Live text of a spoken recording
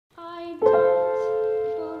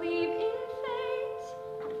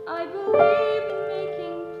believe in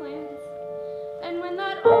making plans, and when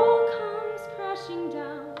that all comes crashing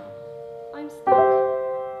down, I'm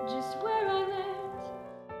stuck just where I land.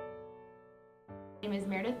 My name is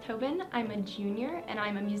Meredith Toebben. I'm a junior and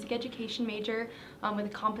I'm a music education major with a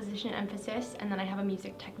composition emphasis, and then I have a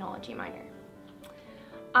music technology minor.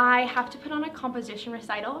 I have to put on a composition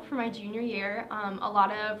recital for my junior year. A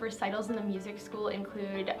lot of recitals in the music school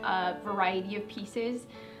include a variety of pieces.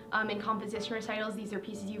 In composition recitals, these are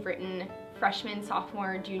pieces you've written freshman,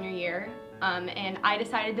 sophomore, junior year. And I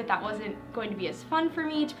decided that that wasn't going to be as fun for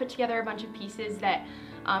me to put together a bunch of pieces that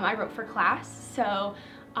I wrote for class. So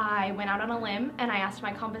I went out on a limb and I asked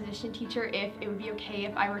my composition teacher if it would be okay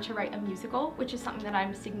if I were to write a musical, which is something that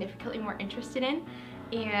I'm significantly more interested in.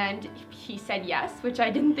 And he said yes, which I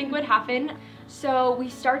didn't think would happen. So we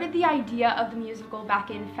started the idea of the musical back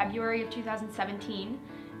in February of 2017,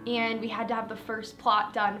 and we had to have the first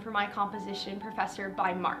plot done for my composition professor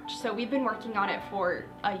by March. So we've been working on it for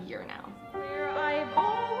a year now. Where I've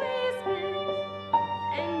always been,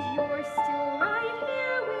 and you're still right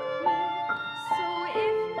here with me, so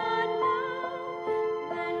if not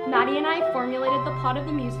now, then Maddie and I formulated the plot of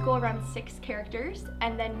the musical around 6 characters,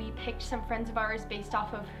 and then we picked some friends of ours based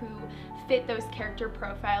off of who fit those character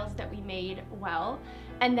profiles that we made well.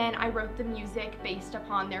 And then I wrote the music based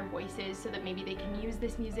upon their voices so that maybe they can use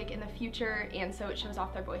this music in the future, and so it shows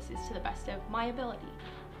off their voices to the best of my ability.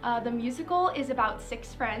 The musical is about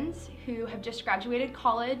 6 friends who have just graduated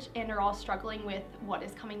college and are all struggling with what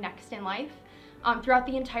is coming next in life. Throughout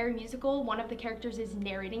the entire musical, one of the characters is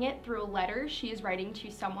narrating it through a letter she is writing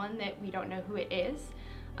to someone that we don't know who it is.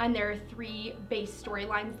 And there are 3 base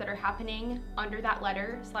storylines that are happening under that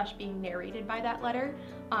letter / being narrated by that letter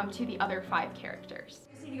to the other 5 characters.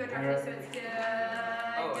 just need to go directly so it's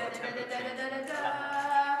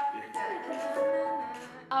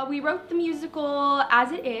We wrote the musical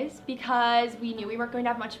as it is because we knew we weren't going to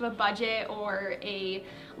have much of a budget or a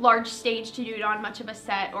large stage to do it on, much of a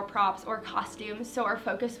set or props or costumes, so our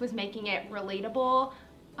focus was making it relatable,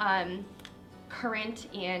 current,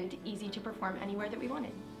 and easy to perform anywhere that we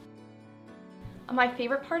wanted. My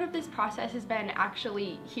favorite part of this process has been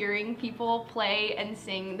actually hearing people play and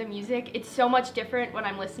sing the music. It's so much different when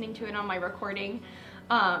I'm listening to it on my recording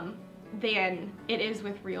than it is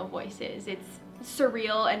with real voices. It's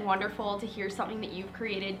surreal and wonderful to hear something that you've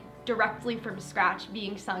created directly from scratch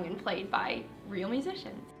being sung and played by real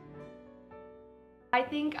musicians. I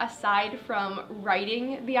think aside from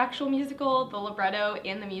writing the actual musical, the libretto,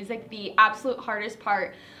 and the music, the absolute hardest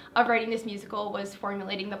part of writing this musical was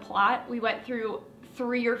formulating the plot. We went through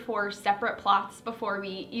 3 or 4 separate plots before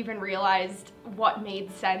we even realized what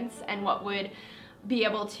made sense and what would be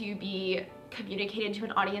able to be communicated to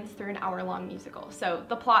an audience through an hour-long musical. So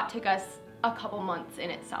the plot took us a couple months in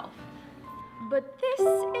itself. But this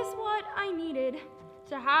is what I needed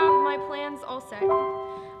to have my plans all set.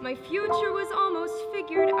 My future was almost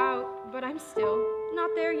figured out, but I'm still not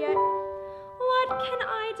there yet. What can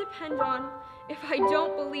I depend on if I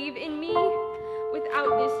don't believe in me?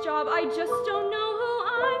 Without this job, I just don't know who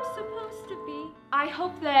I'm supposed to be. I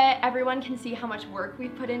hope that everyone can see how much work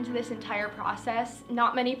we've put into this entire process.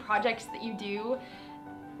 Not many projects that you do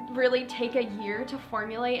really take a year to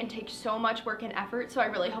formulate and take so much work and effort, so I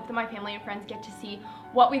really hope that my family and friends get to see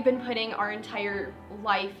what we've been putting our entire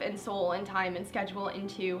life and soul and time and schedule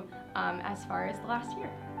into as far as the last year.